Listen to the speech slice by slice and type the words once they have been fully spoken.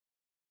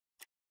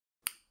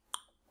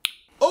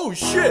Oh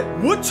shit,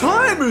 what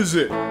time is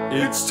it?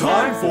 It's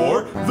time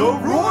for the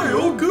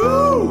Royal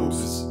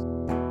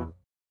Goobs!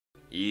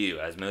 Ew,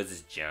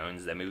 Osmosis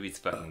Jones, that movie's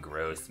fucking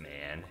gross,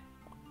 man.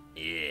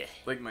 Yeah.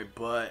 Like my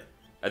butt.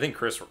 I think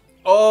Chris...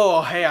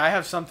 Oh, hey, I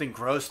have something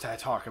gross to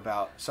talk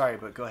about. Sorry,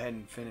 but go ahead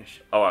and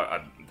finish. Oh,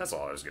 that's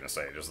all I was gonna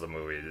say, just the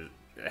movie.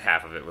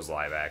 Half of it was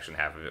live action,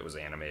 half of it was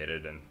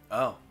animated, and...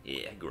 Oh.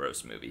 Yeah,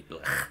 gross movie.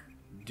 Ugh.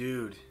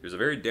 Dude. It was a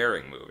very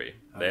daring movie.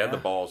 They had the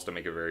balls to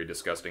make a very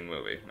disgusting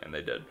movie, and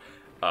they did.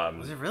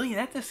 Was it really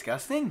that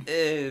disgusting?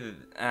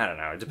 I don't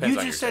know. It depends on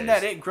your You just said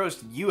taste. that it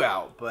grossed you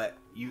out, but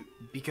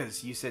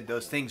because you said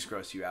those things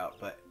gross you out,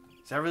 but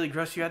does that really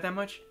gross you out that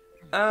much?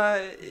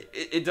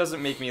 It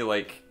doesn't make me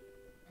like...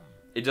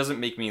 It doesn't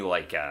make me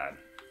like,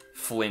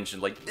 flinch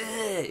and like,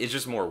 it's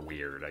just more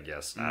weird, I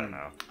guess. I don't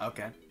know.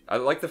 Okay. I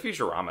like the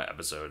Futurama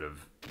episode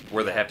of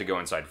where they have to go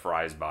inside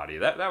Fry's body.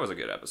 That was a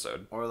good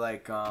episode. Or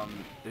like,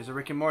 there's a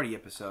Rick and Morty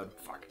episode.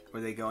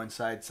 Where they go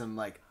inside some,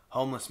 like,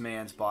 homeless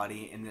man's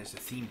body and there's a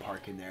theme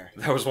park in there.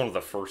 That was one of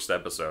the first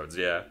episodes,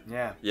 yeah.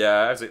 Yeah.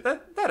 Yeah, I'd say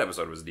that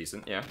episode was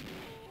decent, yeah.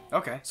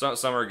 Okay. So,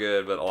 some are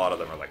good, but a lot of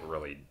them are like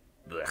really,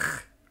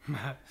 blech.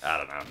 I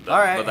don't know. All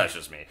right. But that's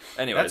just me.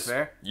 Anyways, That's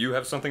fair. You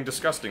have something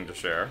disgusting to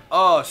share.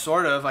 Oh,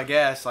 sort of, I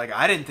guess. Like,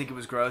 I didn't think it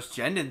was gross.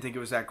 Jen didn't think it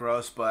was that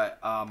gross, but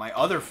my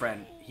other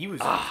friend, he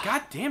was,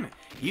 god damn it.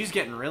 He was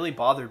getting really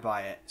bothered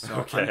by it. So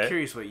Okay. I'm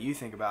curious what you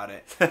think about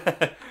it.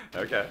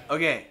 Okay.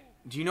 Okay,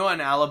 do you know what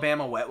an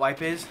Alabama wet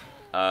wipe is?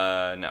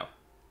 No.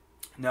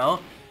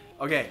 No?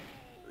 Okay,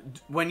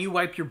 when you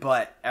wipe your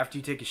butt after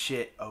you take a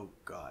shit, oh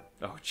god.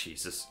 Oh,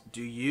 Jesus.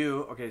 Do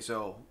you, okay,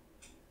 so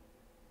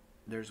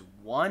there's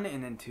one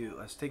and then two.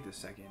 Let's take the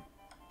second.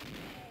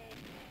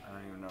 I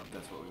don't even know if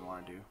that's what we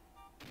want to do.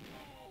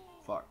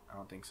 Fuck, I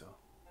don't think so.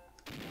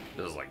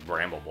 This is like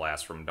Bramble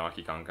Blast from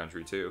Donkey Kong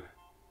Country 2.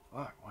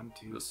 Fuck, one,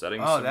 two. The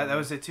settings. Oh, that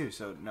was it too.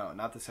 So no,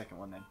 not the second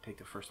one then. Take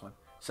the first one.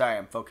 Sorry,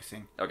 I'm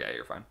focusing. Okay,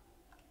 you're fine.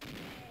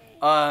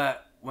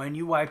 When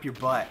you wipe your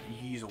butt,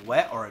 you use a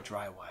wet or a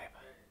dry wipe?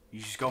 You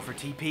just go for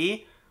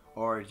TP,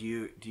 or do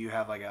you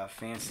have like a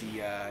fancy?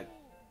 God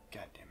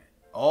damn it!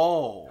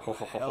 Oh,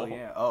 hell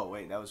yeah! Oh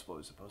wait, that was what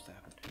was supposed to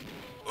happen.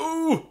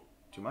 Ooh!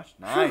 Too much?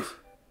 Nice.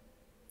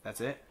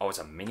 That's it. Oh, it's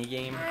a mini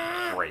game.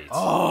 Great.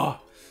 Oh,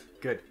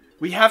 good.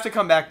 We have to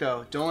come back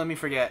though. Don't let me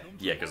forget.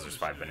 Yeah, because there's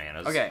 5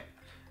 bananas. Okay.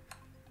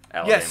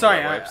 Alabama Yeah, sorry.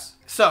 wet wipes.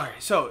 Sorry.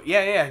 So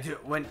yeah.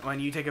 When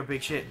you take a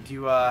big shit, do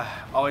you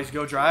always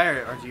go dry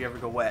or do you ever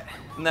go wet?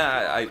 Nah,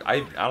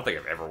 I don't think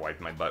I've ever wiped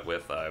my butt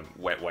with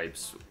wet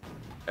wipes.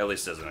 At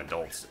least as an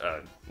adult,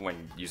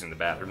 when using the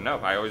bathroom. No,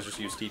 I always just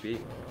use TP.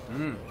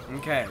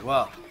 Okay.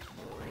 Well,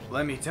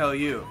 let me tell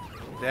you,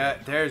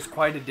 there's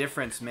quite a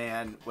difference,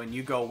 man. When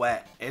you go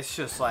wet, it's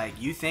just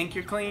like you think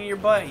you're cleaning your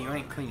butt, and you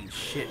ain't cleaning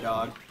shit,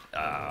 dog.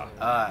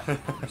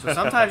 So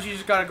sometimes you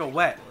just gotta go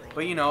wet.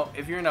 But you know,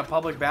 if you're in a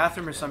public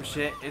bathroom or some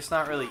shit, it's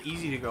not really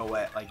easy to go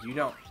wet. Like you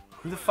don't.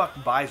 Who the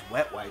fuck buys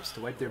wet wipes to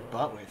wipe their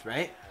butt with,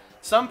 right?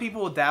 Some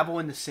people will dabble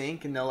in the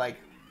sink and they'll like,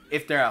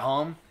 if they're at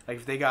home, like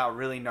if they got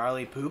really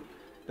gnarly poop,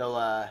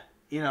 they'll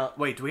you know.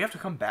 Wait, do we have to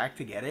come back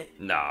to get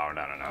it? No. Oh,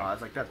 I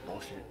was like, that's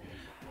bullshit.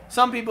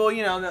 Some people,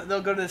 you know,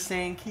 they'll go to the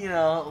sink, you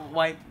know,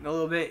 wipe a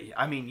little bit.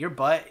 I mean, your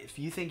butt, if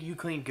you think you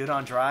clean good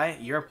on dry,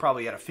 you're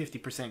probably at a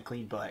 50%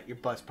 clean butt. Your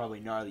butt's probably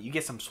gnarly. You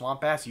get some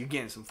swamp ass, you're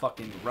getting some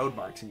fucking road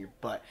marks in your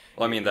butt.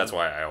 Well, I mean, that's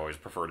why I always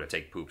prefer to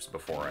take poops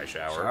before I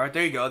shower. All right,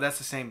 there you go. That's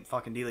the same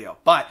fucking dealio.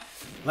 But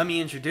let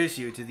me introduce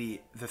you to the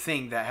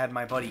thing that had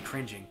my buddy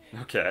cringing.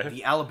 Okay.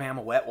 The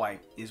Alabama wet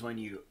wipe is when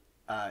you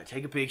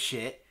take a big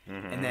shit,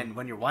 and then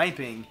when you're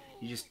wiping,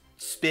 you just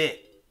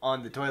spit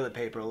on the toilet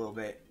paper a little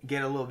bit,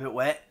 get a little bit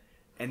wet,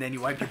 and then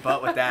you wipe your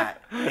butt with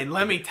that. And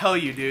let me tell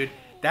you, dude,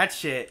 that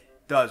shit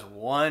does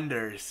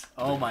wonders.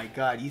 Oh my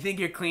god. You think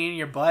you're cleaning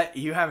your butt?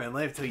 You haven't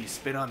lived till you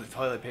spit on the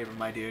toilet paper,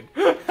 my dude.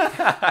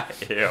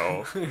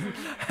 Ew.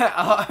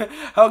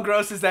 How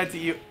gross is that to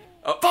you?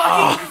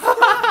 Fuck.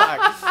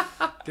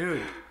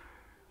 Dude.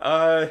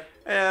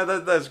 Yeah,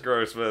 that's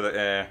gross, but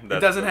It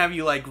doesn't have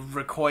you like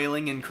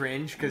recoiling and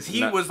cringe because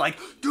he was like,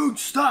 dude,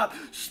 stop,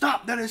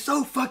 that is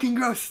so fucking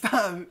gross,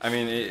 stop. I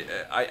mean,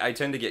 I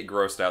tend to get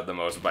grossed out the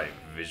most by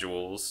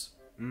visuals,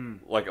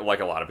 like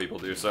a lot of people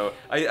do. So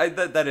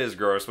that is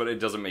gross, but it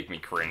doesn't make me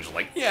cringe.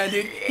 Like, yeah,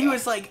 dude. He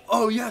was like,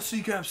 oh yeah, so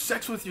you can have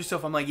sex with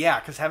yourself. I'm like, yeah,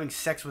 because having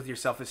sex with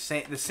yourself is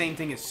the same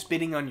thing as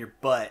spitting on your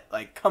butt.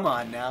 Like, come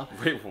on now.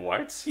 Wait,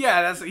 what?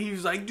 Yeah, he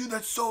was like, dude,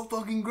 that's so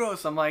fucking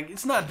gross. I'm like,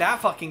 it's not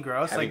that fucking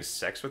gross. Having like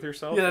sex with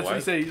yourself? Yeah, that's what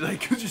he said. He's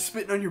like, you're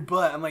spitting on your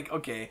butt. I'm like,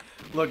 okay,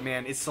 look,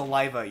 man, it's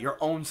saliva, your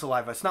own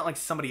saliva. It's not like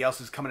somebody else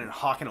is coming and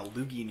hawking a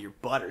loogie in your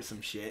butt or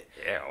some shit.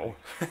 Ew.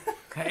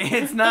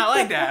 It's not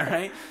like that,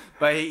 right?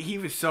 But he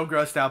was so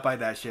grossed out by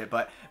that shit.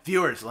 But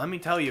viewers, let me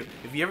tell you,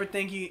 if you ever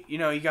think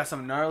you got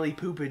some gnarly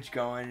poopage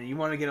going and you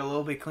want to get a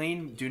little bit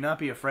clean, do not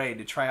be afraid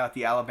to try out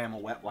the Alabama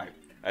wet wipe.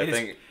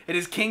 It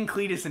is King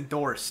Cletus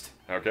endorsed.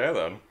 Okay,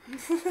 then.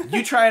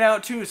 You try it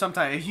out too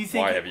sometime. If you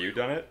think. Why, have you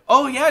done it?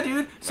 Oh, yeah,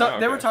 dude. So okay.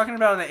 They were talking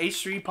about it on the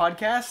H3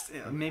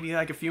 podcast maybe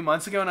like a few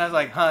months ago, and I was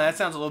like, that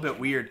sounds a little bit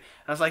weird.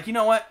 And I was like, you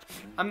know what?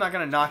 I'm not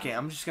going to knock it.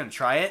 I'm just going to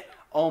try it.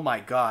 Oh my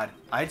god.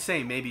 I'd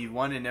say maybe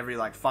 1 in every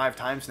like 5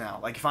 times now.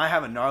 Like if I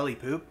have a gnarly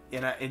poop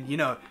and you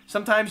know,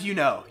 sometimes you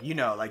know,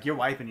 like you're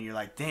wiping and you're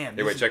like, damn.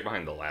 Hey, wait, check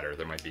behind the ladder.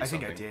 There might be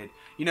something. I think I did.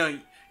 You know,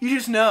 you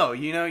just know,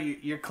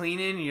 you're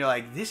cleaning and you're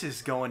like, this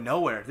is going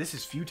nowhere. This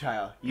is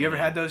futile. You ever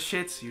had those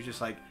shits? You're just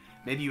like,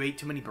 maybe you ate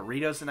too many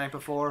burritos the night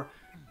before.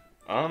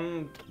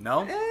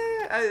 No?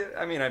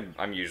 I mean,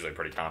 I'm usually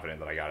pretty confident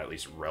that I got at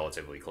least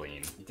relatively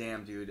clean.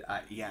 Damn, dude.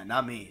 Yeah,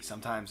 not me.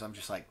 Sometimes I'm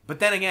just like... But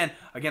then again,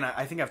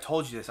 I think I've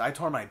told you this. I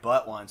tore my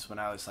butt once when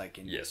I was like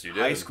in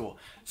high school.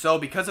 So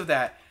because of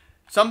that,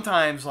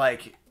 sometimes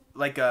like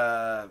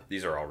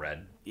These are all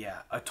red. Yeah,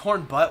 a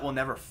torn butt will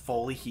never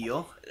fully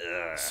heal.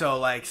 Ugh. So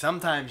like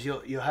sometimes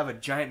you'll have a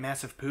giant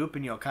massive poop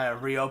and you'll kind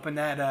of reopen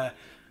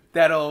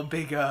that old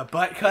big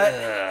butt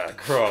cut.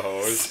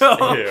 Gross.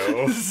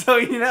 So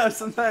you know,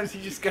 sometimes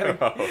you just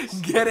gotta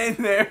get in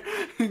there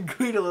and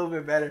clean a little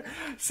bit better.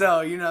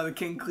 So you know, the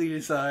King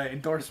Cletus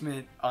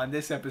endorsement on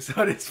this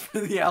episode is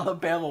for the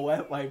Alabama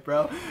wet wipe,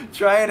 bro.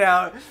 Try it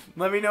out.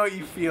 Let me know what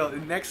you feel.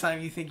 Next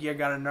time you think you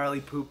got a gnarly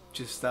poop,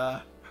 just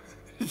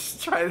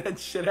try that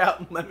shit out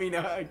and let me know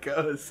how it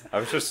goes. I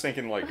was just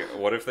thinking, like,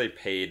 what if they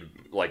paid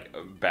like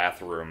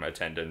bathroom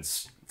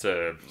attendants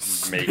to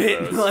make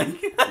those?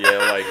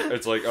 Yeah, like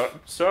it's like,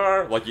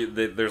 sir, like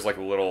there's like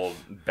little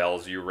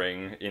bells you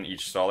ring in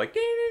each stall. Like,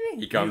 ding, ding, ding.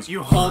 He comes.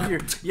 You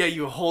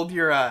hold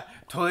your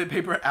toilet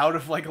paper out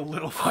of like a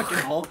little fucking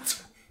hole.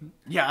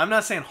 Yeah, I'm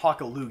not saying hawk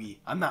a loogie.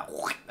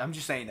 I'm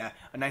just saying that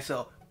a nice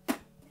little.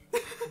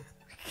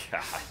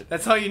 God.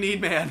 That's all you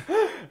need, man.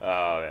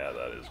 Oh yeah,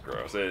 that is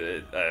gross.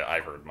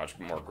 I've heard much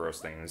more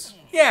gross things.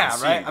 Yeah,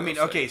 right. I mean,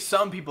 okay,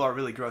 some people are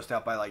really grossed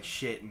out by like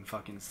shit and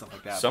fucking stuff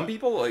like that. Some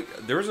people,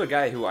 like, there was a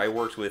guy who I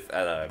worked with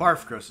at a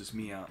barf grosses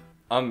me out.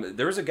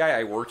 There was a guy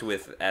I worked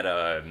with at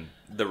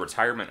the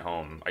retirement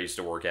home I used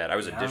to work at. I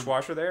was a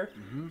dishwasher there,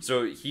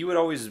 so he would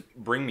always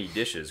bring me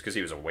dishes because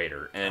he was a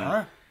waiter.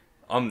 And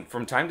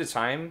from time to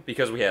time,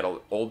 because we had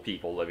old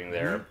people living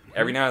there,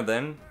 every now and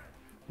then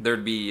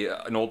there'd be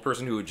an old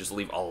person who would just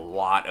leave a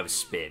lot of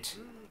spit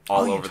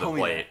all over the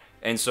plate.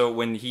 And so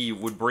when he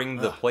would bring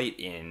the plate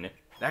in,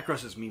 that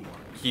grosses me more.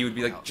 He would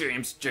be like,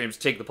 James,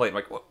 take the plate. I'm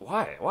like,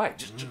 why?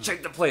 Just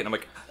take the plate. And I'm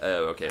like,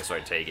 okay, so I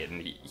take it.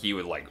 And he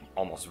would like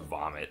almost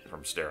vomit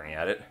from staring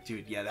at it.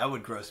 Dude, yeah, that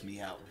would gross me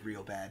out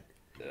real bad.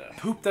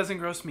 Poop doesn't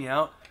gross me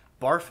out.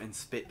 Barf and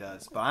spit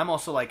does. But I'm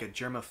also like a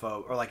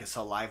germaphobe or like a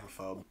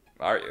salivaphobe.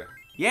 Are you?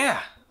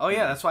 Yeah. Oh,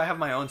 yeah. That's why I have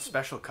my own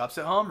special cups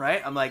at home,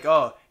 right? I'm like,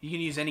 oh, you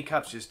can use any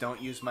cups. Just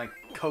don't use my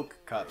Coke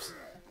cups.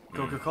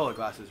 Coca-Cola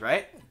glasses,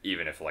 right?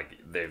 Even if, like,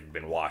 they've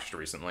been washed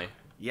recently.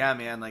 Yeah,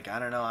 man. Like, I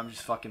don't know. I'm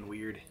just fucking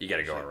weird. You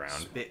gotta go around.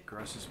 Spit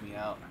grosses me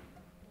out.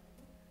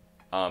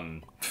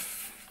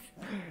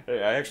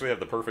 Hey, I actually have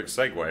the perfect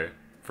segue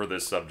for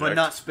this subject. But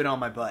not spit on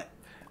my butt.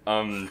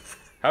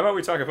 How about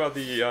we talk about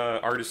the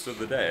artist of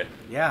the day?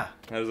 Yeah.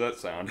 How does that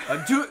sound?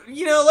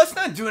 Let's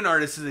not do an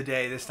artist of the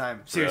day this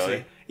time. Seriously.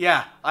 Really?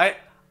 Yeah, I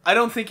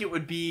don't think it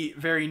would be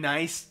very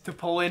nice to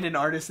pull in an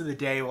artist of the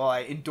day while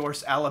I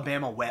endorse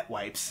Alabama wet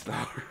wipes.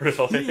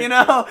 Really? You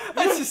know,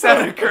 that's just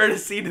out of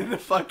courtesy to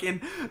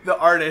the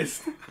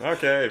artist.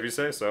 Okay, if you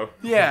say so.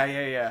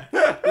 Yeah.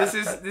 This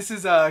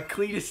is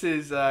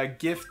Cletus's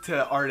gift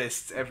to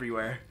artists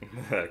everywhere.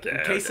 Okay.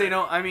 In case they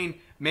don't, I mean,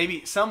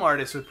 maybe some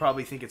artists would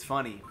probably think it's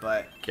funny,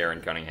 but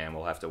Karen Cunningham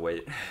will have to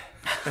wait.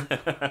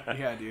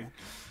 Yeah, dude.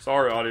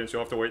 Sorry, audience,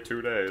 you'll have to wait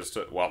 2 days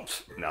to... Well,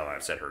 now that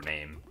I've said her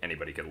name,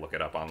 anybody could look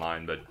it up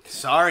online, but...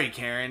 Sorry,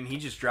 Karen. He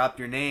just dropped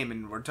your name,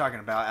 and we're talking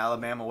about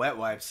Alabama wet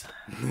wipes.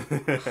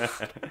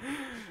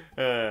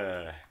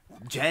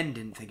 Jen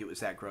didn't think it was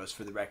that gross,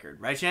 for the record.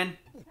 Right, Jen?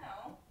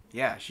 No.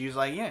 Yeah, she was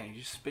like, yeah, you're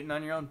just spitting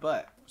on your own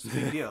butt. What's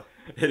the big deal?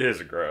 It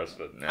is gross,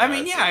 but... No, I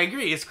mean, yeah, I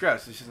agree. It's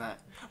gross. It's just not...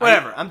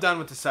 Whatever. I'm done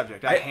with the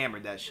subject. I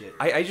hammered that shit.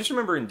 I just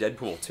remember in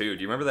Deadpool 2,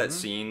 do you remember that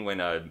scene when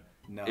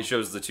No. it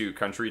shows the two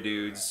country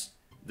dudes...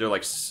 They're,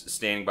 like,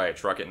 standing by a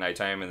truck at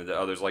nighttime, and the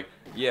other's like,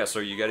 yeah, so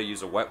you gotta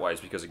use a wet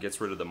wipes because it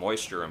gets rid of the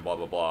moisture and blah,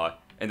 blah, blah.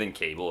 And then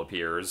Cable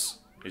appears.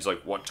 He's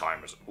like, what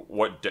time is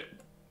it?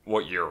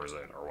 What year is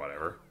it? Or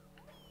whatever.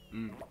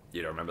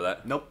 You don't remember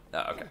that? Nope.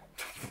 Okay.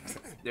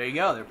 There you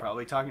go. They're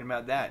probably talking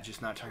about that,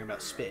 just not talking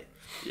about spit.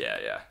 Yeah.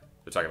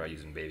 They're talking about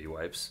using baby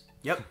wipes.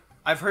 Yep.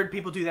 I've heard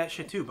people do that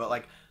shit, too, but,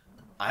 like...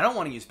 I don't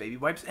want to use baby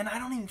wipes, and I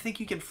don't even think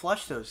you can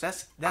flush those.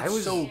 That's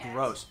so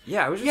gross.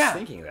 Yeah, I was just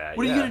thinking that.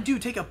 What are you going to do?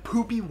 Take a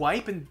poopy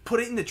wipe and put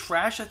it in the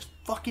trash? That's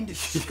fucking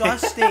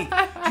disgusting.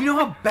 Do you know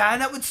how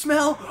bad that would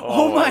smell?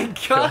 Oh my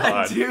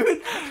god,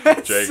 dude.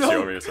 That's Jake,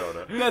 show me a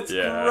soda. That's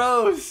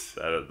gross.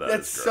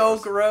 That's so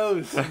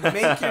gross.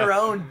 Make your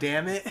own,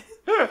 damn it.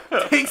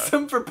 Take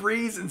some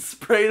Febreze and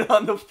spray it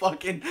on the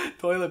fucking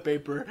toilet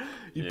paper.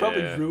 You'd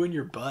probably ruin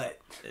your butt.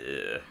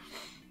 Yeah.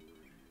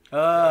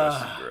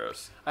 Gross.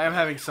 Gross. I am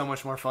having so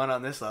much more fun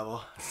on this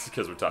level. It's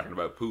because we're talking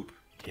about poop.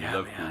 Yeah,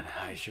 love man,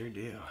 poop. I sure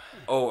do.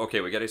 Oh,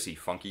 okay, we gotta see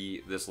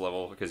Funky this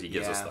level because he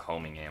gives us Yeah. the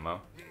homing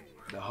ammo.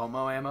 The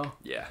homo ammo?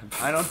 Yeah.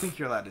 I don't think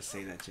you're allowed to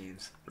say that,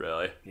 James.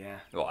 Really? Yeah,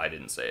 Well, I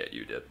didn't say it.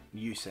 You did.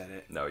 you said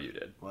it. No, you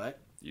did. What?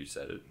 You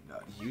said it. No,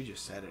 you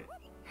just said it.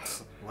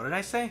 What did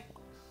I say?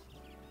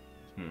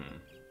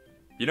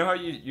 You know how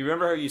you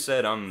remember how you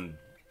said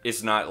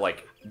it's not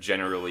like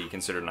generally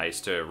considered nice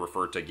to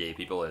refer to gay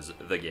people as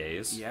the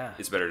gays. Yeah.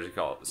 It's better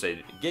to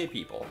say gay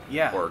people.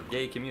 Yeah. Or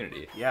gay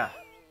community. Yeah.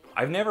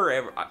 I've never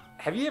ever.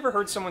 Have you ever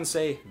heard someone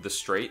say the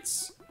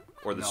straights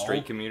or the No.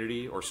 straight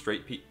community or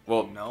straight people?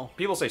 Well, No.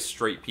 People say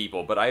straight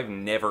people, but I've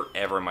never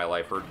ever in my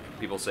life heard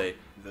people say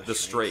The the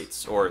straights.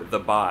 straights or the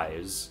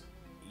bis.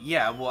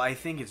 Yeah, well, I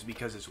think it's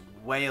because it's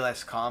way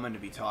less common to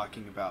be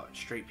talking about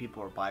straight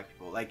people or bi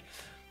people. Like,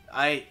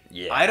 I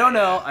don't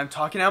know. Yeah. I'm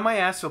talking out my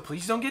ass, so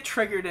please don't get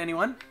triggered,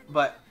 anyone.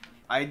 But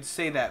I'd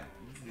say that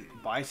the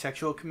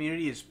bisexual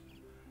community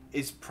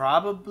is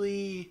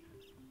probably,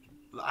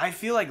 I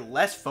feel like,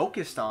 less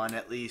focused on,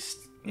 at least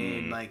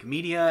in like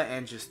media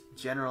and just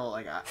general.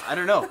 Like, I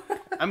don't know.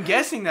 I'm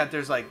guessing that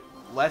there's like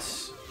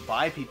less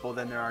bi people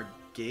than there are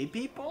gay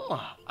people.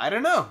 I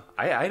don't know.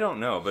 I don't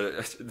know,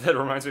 but that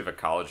reminds me of a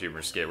college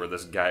humor skit where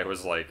this guy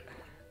was like,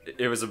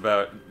 it was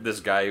about this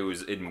guy who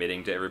was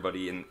admitting to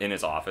everybody in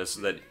his office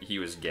that he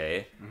was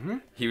gay. Mm-hmm.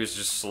 He was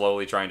just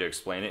slowly trying to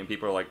explain it, and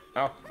people are like,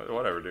 oh,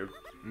 whatever, dude.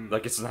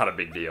 Like, it's not a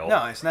big deal.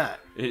 No, it's not.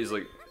 He's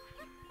like,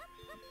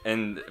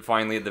 and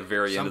finally at the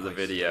very end of the Some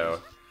places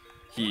video,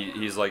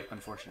 he's like,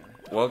 Unfortunately.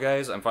 well,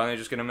 guys, I'm finally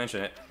just gonna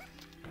mention it.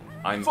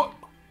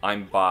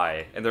 I'm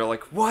bi, and they're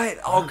like, what?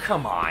 Oh,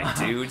 come on,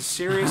 dude,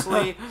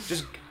 seriously?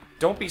 Just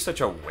don't be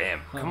such a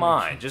wimp. Come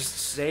on, just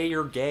say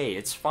you're gay.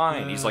 It's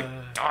fine. He's like,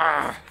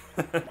 ah.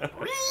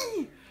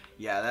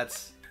 Yeah,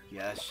 that's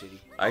shitty.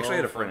 I actually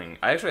had a friend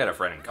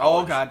in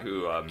college. Oh god.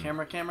 Who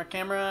Camera. camera.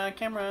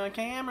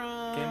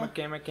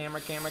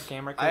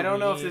 I don't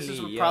know if this is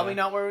probably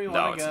not where we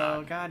want to it's go.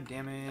 not. God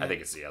damn it. I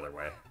think it's the other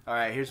way. All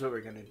right, here's what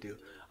we're gonna do.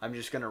 I'm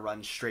just gonna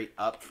run straight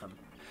up from.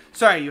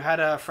 Sorry, you had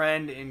a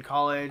friend in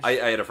college. I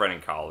had a friend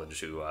in college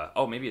who.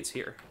 Oh, maybe it's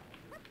here.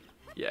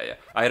 Yeah.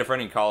 I had a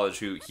friend in college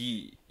who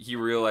he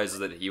realized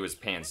that he was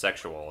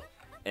pansexual,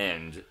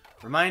 and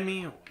Remind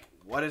me,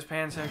 what is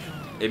pansexual?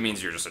 it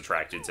means you're just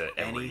attracted to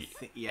every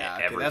Anything- yeah,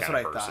 okay, every that's kind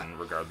of what I person, thought.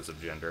 regardless of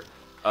gender.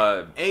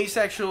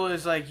 Asexual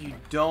is like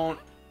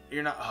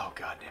you're not. Oh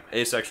god damn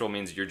it. Asexual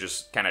means you're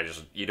just kind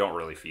of you don't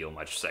really feel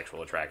much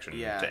sexual attraction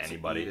Yeah, to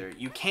anybody. either.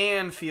 You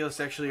can feel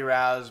sexually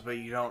aroused, but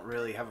you don't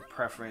really have a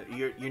preference.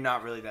 You're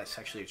not really that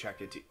sexually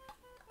attracted to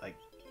like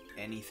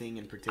anything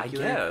in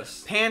particular.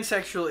 guess.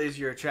 Pansexual is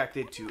you're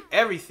attracted to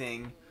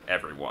everything,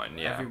 Everyone,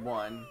 yeah.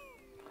 everyone.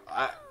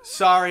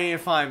 Sorry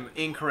if I'm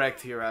incorrect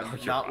here. I'm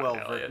you're not fine, well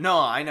Elliot. versed. No,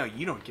 I know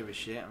you don't give a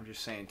shit. I'm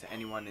just saying to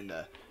anyone in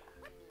the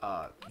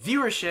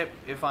viewership,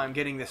 if I'm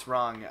getting this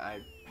wrong,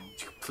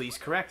 please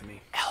correct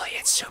me.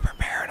 Elliot's super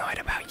paranoid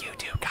about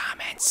YouTube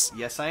comments.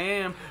 Yes, I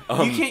am.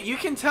 You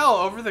can tell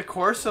over the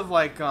course of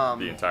like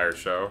The entire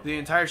show. the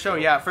entire show.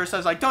 Yeah, at first I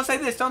was like, don't say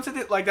this,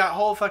 like that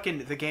whole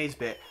fucking the gays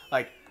bit.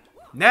 Like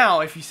now,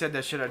 if he said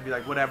that shit, I'd be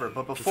like, whatever.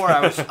 But before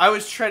I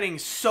was treading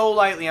so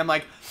lightly. I'm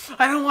like,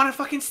 I don't want to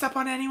fucking step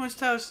on anyone's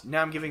toes.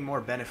 Now I'm giving more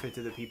benefit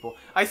to the people.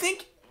 I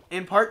think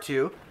in part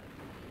 2,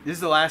 this is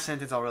the last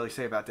sentence I'll really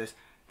say about this.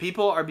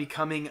 People are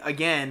becoming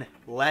again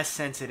less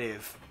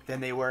sensitive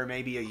than they were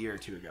maybe a year or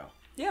 2 ago.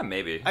 Yeah,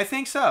 maybe. I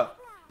think so.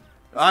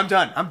 I'm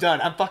done.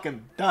 I'm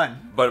fucking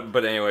done. But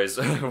anyways,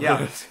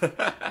 Yeah.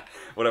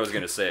 what I was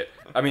gonna say.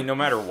 I mean, no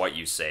matter what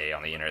you say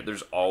on the internet,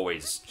 there's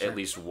always at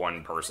least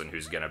one person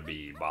who's gonna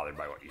be bothered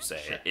by what you say.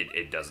 Sure.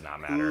 It does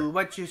not matter. Ooh,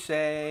 what you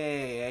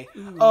say?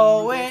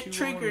 Oh, it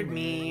triggered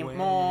me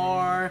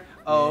more.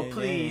 Oh,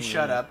 please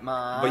shut up,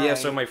 Mike. But yeah,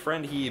 so my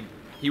friend, he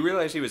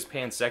realized he was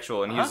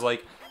pansexual, and he was Uh-huh.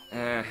 like,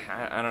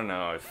 I don't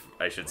know if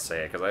I should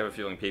say it, because I have a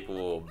feeling people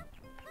will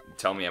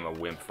tell me I'm a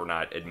wimp for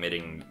not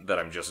admitting that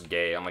I'm just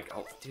gay. I'm like,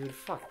 oh, dude,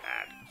 fuck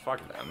that.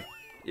 Fuck them.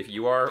 If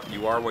you are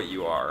what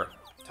you are.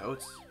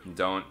 Totes.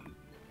 Don't.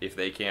 If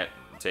they can't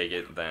take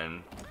it,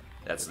 then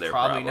that's their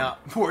Probably problem.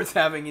 not worth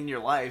having in your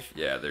life.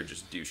 Yeah, they're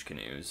just douche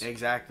canoes.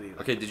 Exactly.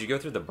 Okay, did you go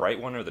through the bright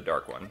one or the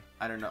dark one?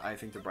 I don't know. I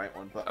think the bright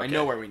one, but I Okay.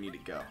 know where we need to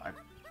go.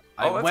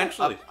 Oh, that's went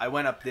actually- up. I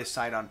went up this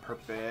side on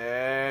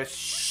purpose.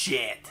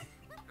 Shit.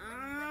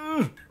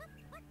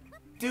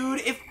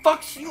 Dude, it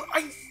fucks you.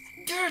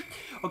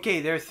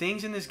 Okay, there are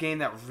things in this game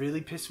that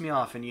really piss me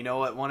off, and you know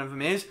what one of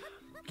them is?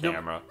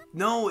 Camera.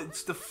 No,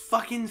 it's the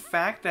fucking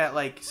fact that,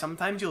 like,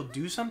 sometimes you'll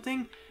do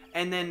something,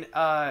 and then,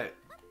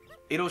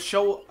 it'll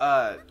show,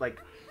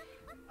 like,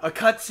 a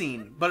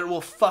cutscene, but it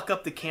will fuck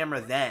up the camera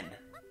then.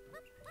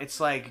 It's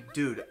like,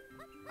 dude,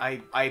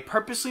 I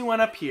purposely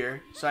went up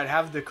here, so I'd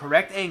have the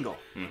correct angle.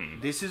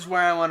 Mm-hmm. This is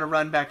where I want to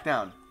run back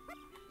down.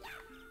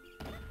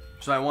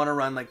 So I want to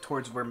run, like,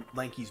 towards where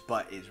Lanky's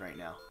butt is right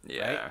now.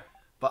 Yeah. Right?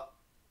 But,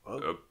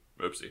 oh.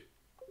 Oopsie.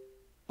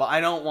 But I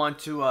don't want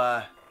to,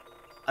 I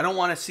don't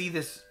want to see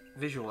this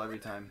visual every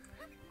time.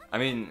 I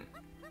mean,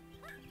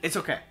 It's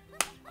okay.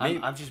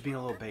 Maybe- I'm just being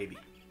a little baby.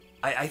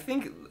 I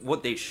think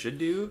what they should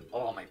do.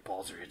 Oh, my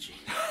balls are itchy.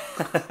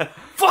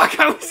 Fuck!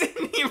 I was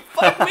in here.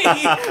 Fuck me.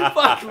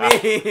 Fuck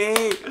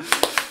me.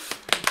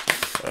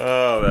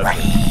 Oh,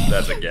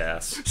 that's a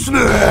gas.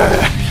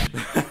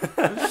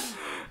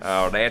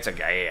 Oh, that's a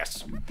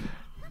gas.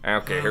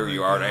 Okay, here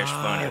you are. That's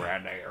funny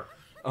right there.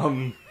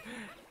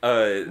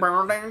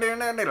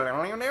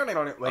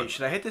 Wait,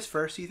 should I hit this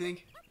first? You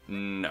think?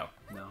 No.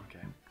 No.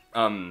 Okay.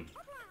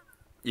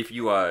 If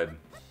you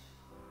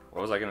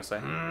what was I gonna say?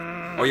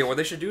 Oh yeah, what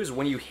they should do is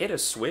when you hit a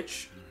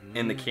switch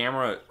and the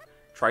camera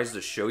tries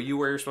to show you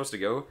where you're supposed to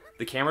go,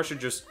 the camera should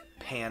just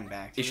pan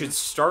back. It should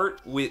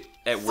start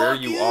at where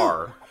you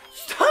are.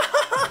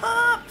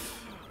 Stop!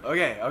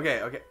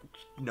 Okay.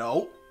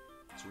 No.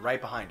 It's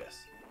right behind us.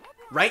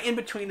 Right in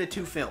between the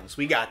two films.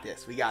 We got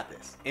this.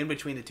 In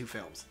between the two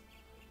films.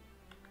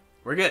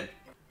 We're good.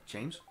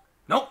 James?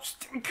 Nope.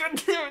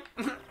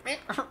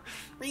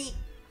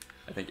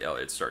 I think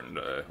Elliot's starting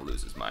to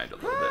lose his mind a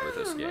little bit with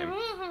this game.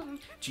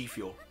 G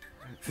Fuel.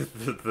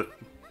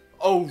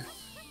 Oh.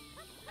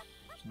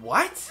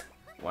 What?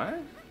 What?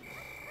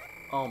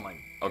 Oh my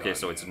god. Okay,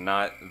 so it's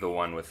not the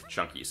one with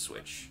Chunky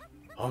Switch.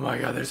 Oh my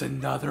god, there's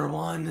another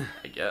one.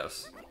 I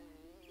guess.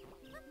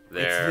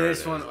 There it's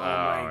this one. Oh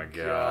my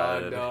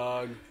god,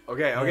 dog.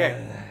 Okay.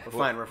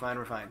 We're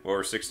fine. Well,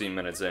 we're 16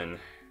 minutes in.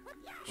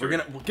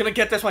 We're gonna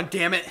get this one,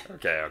 damn it.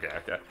 Okay.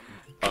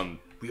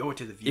 We owe it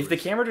to the viewers. If the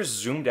camera just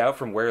zoomed out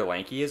from where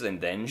Lanky is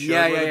and then showed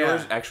where the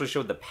doors, actually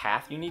showed the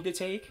path you need to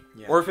take,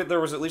 or if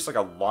there was at least like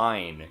a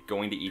line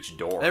going to each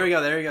door. There we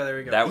go. That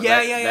could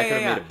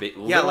have made a bit.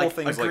 Like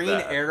things a green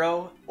like that.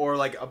 arrow or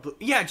like a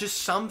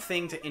just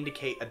something to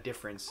indicate a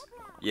difference.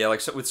 Yeah,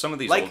 like with some of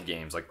these old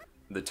games, like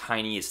the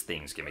tiniest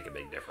things can make a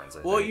big difference.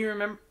 I think. You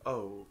remember?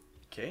 Oh,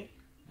 okay.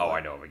 Oh,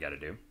 I know what we got to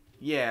do.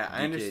 Yeah,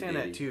 I understand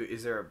that too.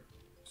 Is there a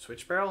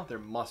switch barrel? There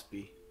must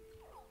be.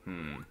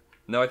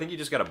 No, I think you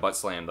just got to butt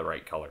slam the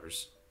right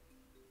colors.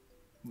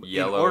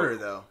 Yellow. In order,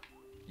 though.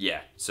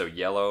 Yeah, so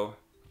yellow.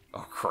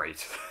 Oh,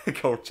 great.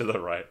 Go to the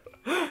right.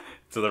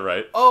 To the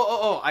right.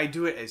 Oh, I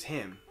do it as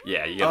him.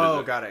 Yeah, you got to.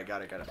 Oh, got it.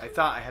 I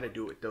thought I had to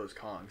do it with those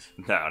Kongs.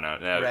 No.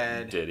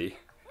 Red. Diddy.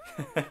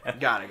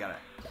 Got it.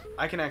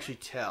 I can actually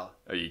tell.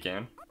 Oh, you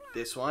can?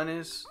 This one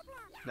is.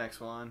 Next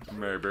one.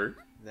 Maybe.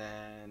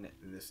 Then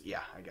this.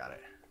 Yeah, I got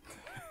it.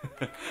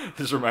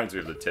 This reminds me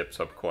of the Tip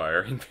Top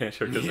Choir in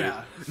Banjo.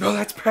 Yeah. No,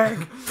 that's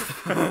Peg!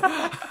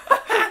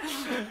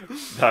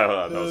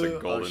 That was a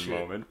golden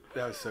moment.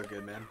 That was so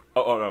good, man.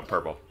 Oh no,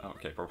 purple. Oh,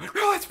 okay, purple.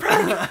 No, it's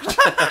Peg!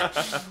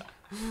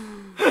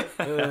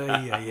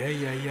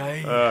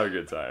 Oh,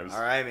 good times.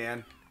 Alright,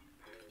 man.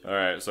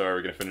 Alright, so are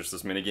we going to finish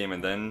this minigame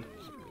and then...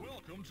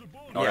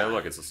 Oh, yeah,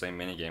 look, it's the same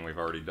minigame we've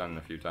already done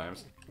a few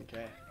times.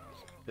 Okay.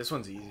 This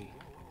one's easy.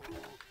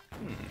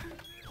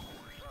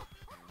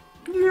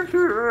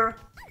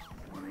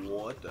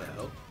 What the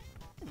hell?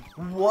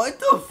 What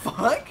the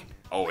fuck?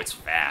 Oh, it's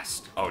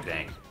fast. Oh,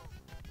 dang.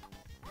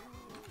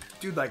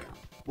 Dude, like,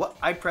 what?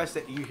 I pressed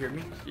it. You hear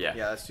me? Yeah.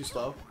 Yeah, that's too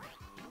slow.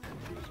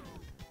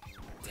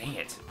 Dang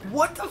it.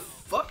 What the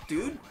fuck,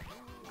 dude?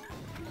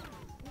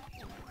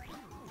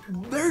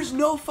 There's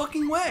no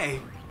fucking way.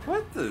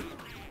 What the...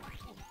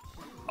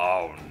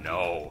 Oh,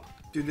 no.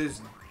 Dude, this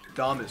is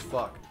dumb as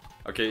fuck.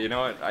 Okay, you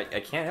know what? I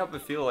can't help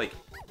but feel like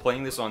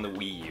playing this on the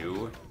Wii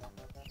U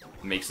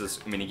makes this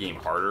minigame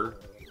harder.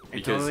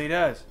 It totally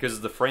does.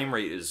 Because the frame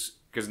rate is...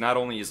 Because not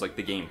only is, like,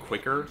 the game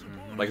quicker,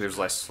 like, there's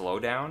less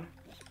slowdown,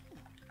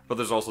 but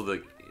there's also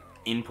the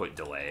input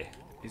delay.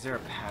 Is there a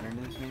pattern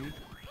to this, maybe?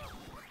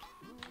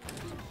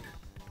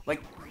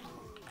 Like...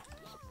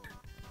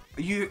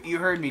 You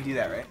heard me do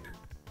that, right?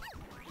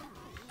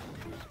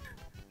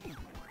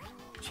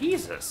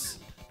 Jesus.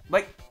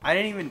 Like, I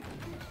didn't even...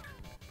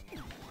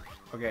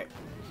 Okay.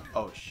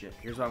 Oh, shit.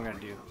 Here's what I'm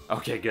gonna do.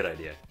 Okay, good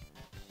idea.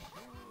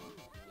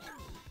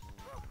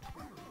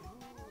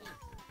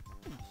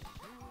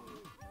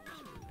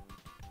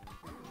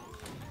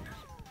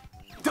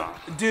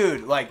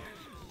 Dude, like...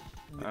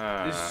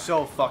 this is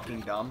so fucking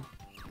dumb.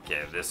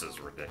 Okay, this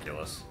is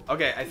ridiculous.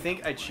 Okay, I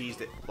think I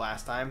cheesed it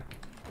last time.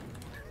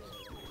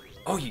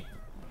 Oh, you...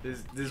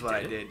 This is what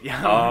I did.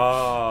 Yeah.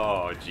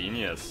 Oh,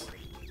 genius.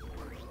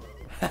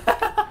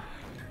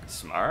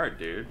 Smart,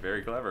 dude.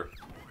 Very clever.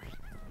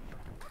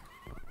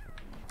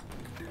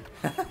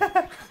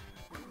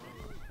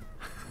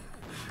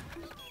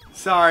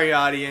 Sorry,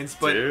 audience,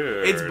 but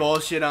Dude. it's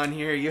bullshit on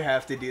here. You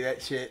have to do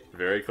that shit.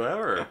 Very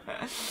clever.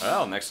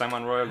 Well, next time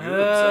on Royal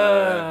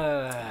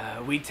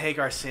Goobs, we take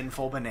our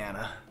sinful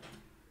banana.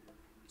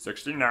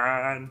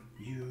 69.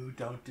 You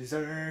don't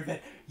deserve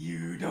it.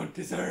 You don't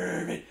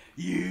deserve it.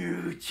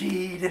 You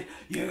cheated.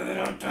 You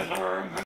don't deserve it.